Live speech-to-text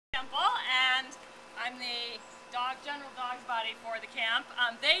I'm the general dog's body for the camp.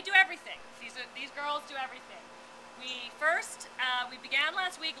 They do everything. These girls do everything. We began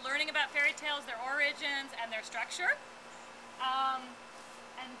last week learning about fairy tales, their origins, and their structure.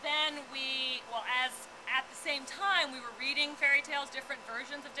 And then at the same time, we were reading fairy tales, different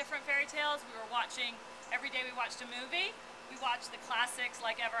versions of different fairy tales. Every day we watched a movie. We watched the classics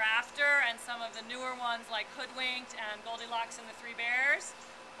like Ever After and some of the newer ones like Hoodwinked and Goldilocks and the Three Bears,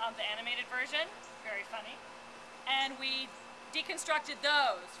 the animated version, very funny. And we deconstructed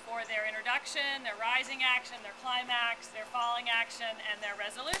those for their introduction, their rising action, their climax, their falling action, and their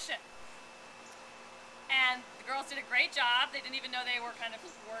resolution. And the girls did a great job. They didn't even know they were kind of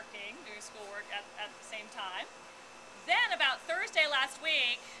doing schoolwork at the same time. Then about Thursday last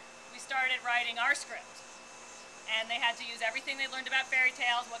week, we started writing our script. And they had to use everything they learned about fairy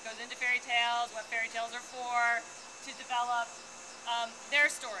tales, what goes into fairy tales, what fairy tales are for, to develop their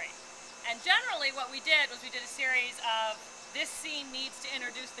story. And generally what we did was we did a series of this scene needs to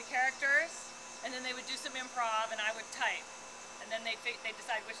introduce the characters, and then they would do some improv and I would type. And then they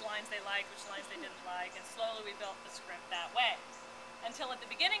decide which lines they liked, which lines they didn't like, and slowly we built the script that way. Until at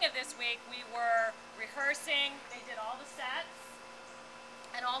the beginning of this week we were rehearsing, they did all the sets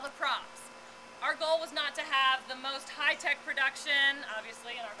and all the props. Our goal was not to have the most high-tech production,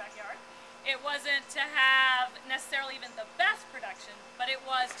 obviously, in our backyard. It wasn't to have necessarily even the best production, but it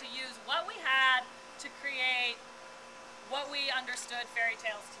was to use what we had to create what we understood fairy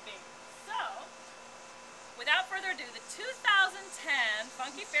tales to be. So, without further ado, the 2010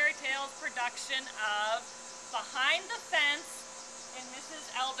 Funky Fairy Tales production of Behind the Fence in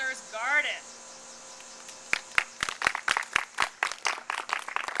Mrs. Elder's Garden.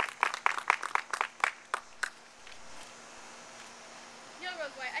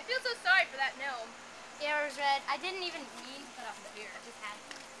 I feel so sorry for that gnome. Yeah, it was red. I didn't even mean to put up the ear. I just had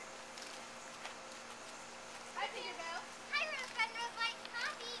to. Hi, Peterbilt. Hi, Rose Red, Rose White,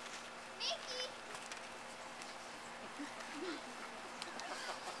 Poppy, Mickey.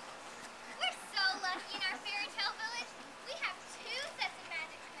 We're so lucky in our fairy tale village. We have 2 sets of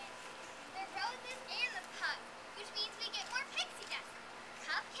magic twins. The roses and the pugs, which means we get more pixie dust.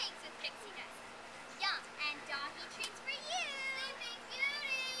 Cupcakes with pixie dust. Yum, and doggy treats for you.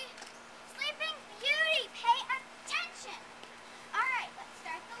 Sleeping Beauty, pay attention! Alright, let's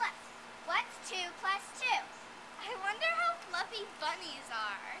start the lesson. What's 2 plus 2? I wonder how fluffy bunnies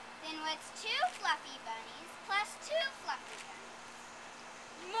are. Then what's 2 fluffy bunnies plus 2 fluffy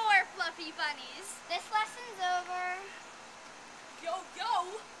bunnies? More fluffy bunnies. This lesson's over. Yo-yo!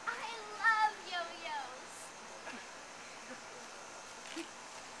 I love yo-yos.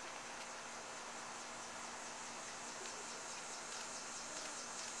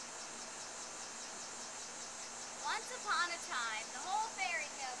 Once upon a time, the whole fairy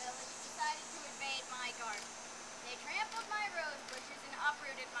tale village decided to invade my garden. They trampled my rose bushes and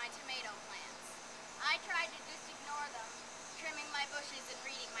uprooted my tomato plants. I tried to just ignore them, trimming my bushes and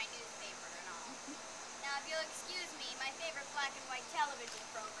reading my newspaper and all. Now, if you'll excuse me, my favorite black and white television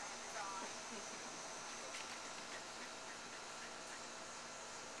program is on.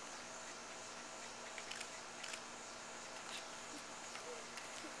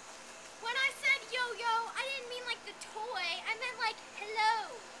 When I said yo-yo, I didn't mean like the toy. I meant like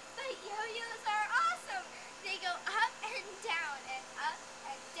hello. But yo-yos are awesome. They go up and down and up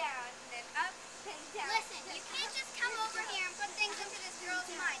and down and up and down. Listen, you can't just come over here and put things into this girl's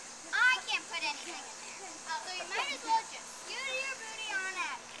mind. I can't put anything in there. So you might as well just scoot your booty on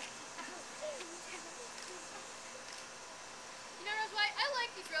at it. You know, Rose White, I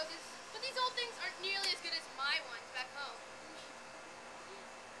like these roses, but these old things aren't nearly as good as my ones back home.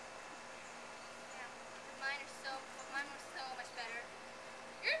 Mine were so much better.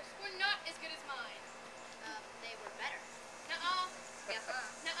 Yours were not as good as mine. They were better. Nuh-uh. Yeah-huh.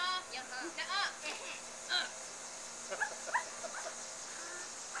 Nuh-uh. Yeah-huh. Nuh-uh.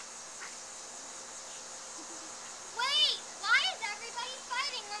 Wait! Why is everybody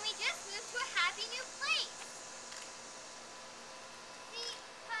fighting when we just moved to a happy new place?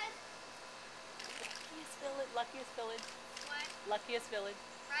 Because... Luckiest village. What? Luckiest village.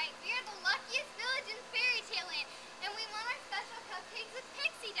 Right, we are the luckiest village in Fairy Tale Land, and we want our special cupcakes with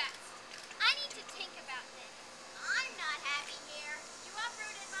pixie dust. I need to think about this. I'm not happy here. You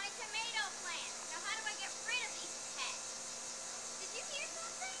uprooted my tomato plant. Now how do I get rid of these pests? Did you hear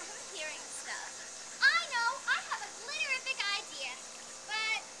something? I'm hearing stuff. I know, I have a glitterific idea,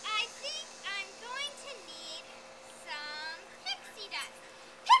 but I think I'm going to need some pixie dust.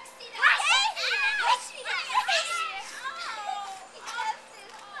 Pixie dust! Pixie dust!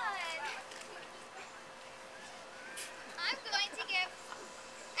 I'm going to give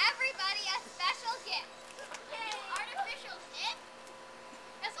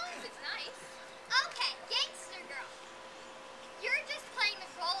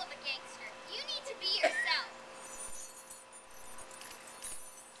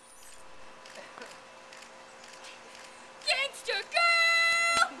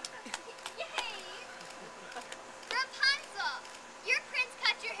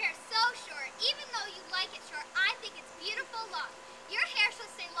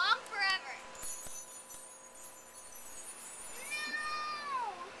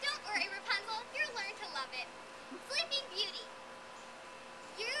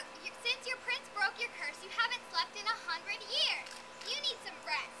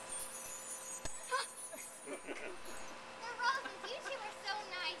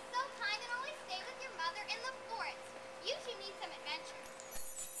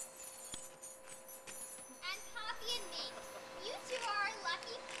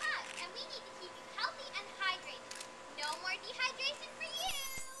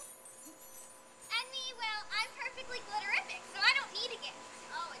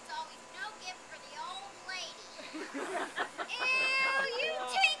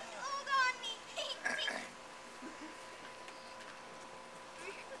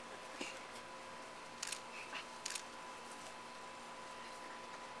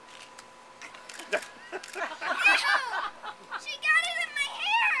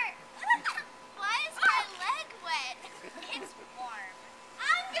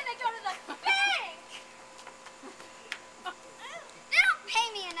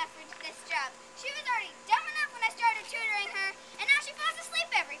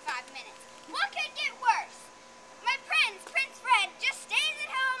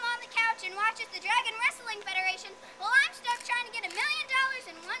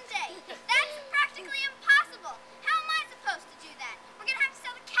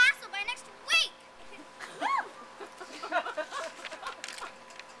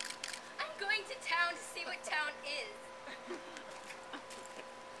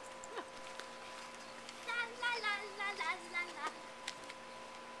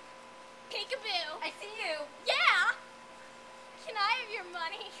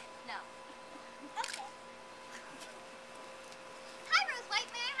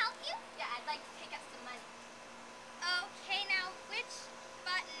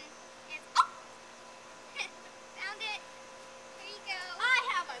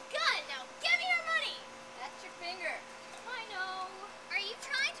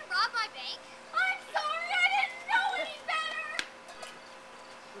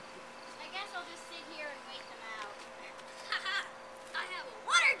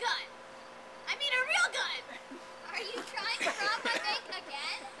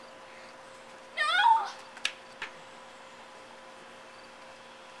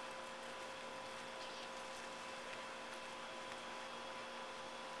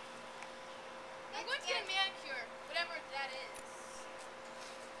I'm going to get a manicure, whatever that is.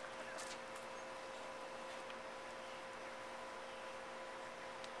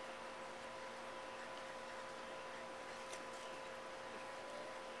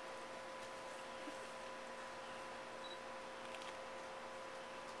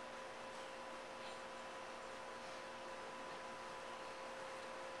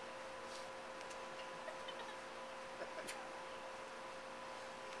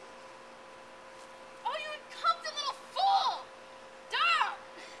 Oh, you incompetent little fool! Dog!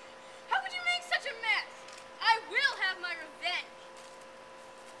 How could you make such a mess? I will have my revenge.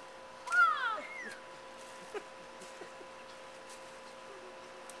 Ah!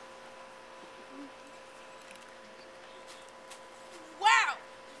 Wow!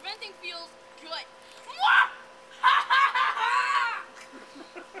 Venting feels good. Mwah! Ha ha ha ha!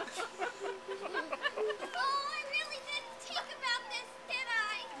 Oh, I really didn't think about this, did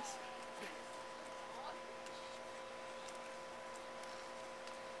I?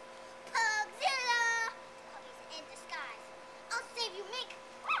 Pugzilla! Puppies in disguise. I'll save you, Mink.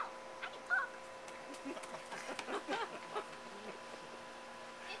 Wow, I can talk.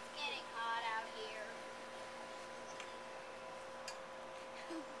 It's getting hot out here.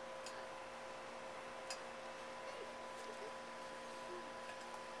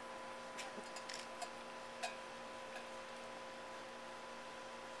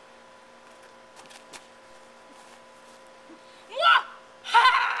 Mwah! Ha!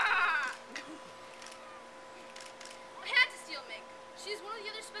 I had to steal Mink. She's one of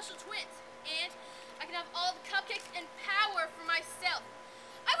the other special twins, and I can have all the cupcakes and power for myself.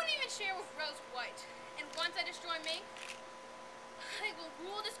 I wouldn't even share with Rose White. And once I destroy Mink, I will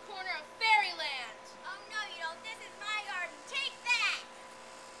rule this corner of fairyland. Oh no, you don't. This is my garden. Take that!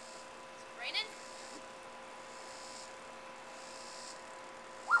 Is it raining?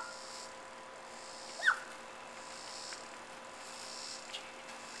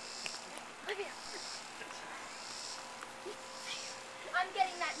 I'm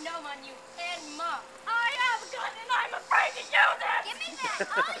getting that gnome on you and Mom. I have a gun and I'm afraid to use it! Give me that.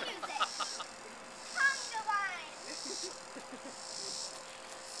 I'll use it. Come to line.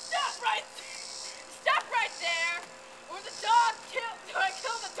 Stop right there! Or the dog I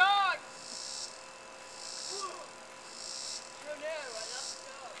kill the dog! Oh no, I lost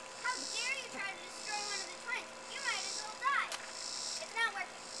the dog. How dare you try to destroy one of the twins? You might as well die. It's not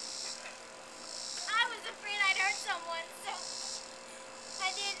working. I was afraid I'd hurt someone, so I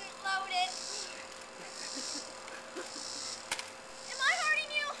didn't load it. Am I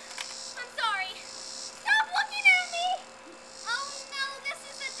hurting you? I'm sorry. Stop looking at me! Oh no, this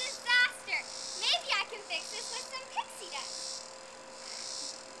is a disaster. Maybe I can fix this with some pixie dust.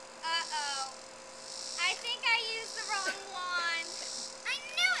 Uh-oh. I think I used the wrong one. I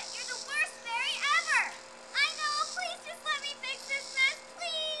knew it! You're the worst fairy ever! I know, please just let me fix this mess,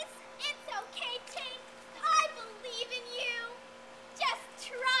 please! It's okay, Tink. I believe in you. Just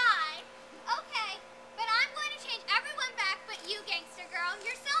try. Okay, but I'm going to change everyone back but you, gangster girl.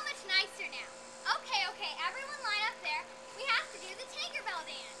 You're so much nicer now. Okay, everyone line up there. We have to do the Tinkerbell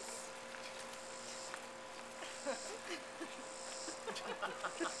dance.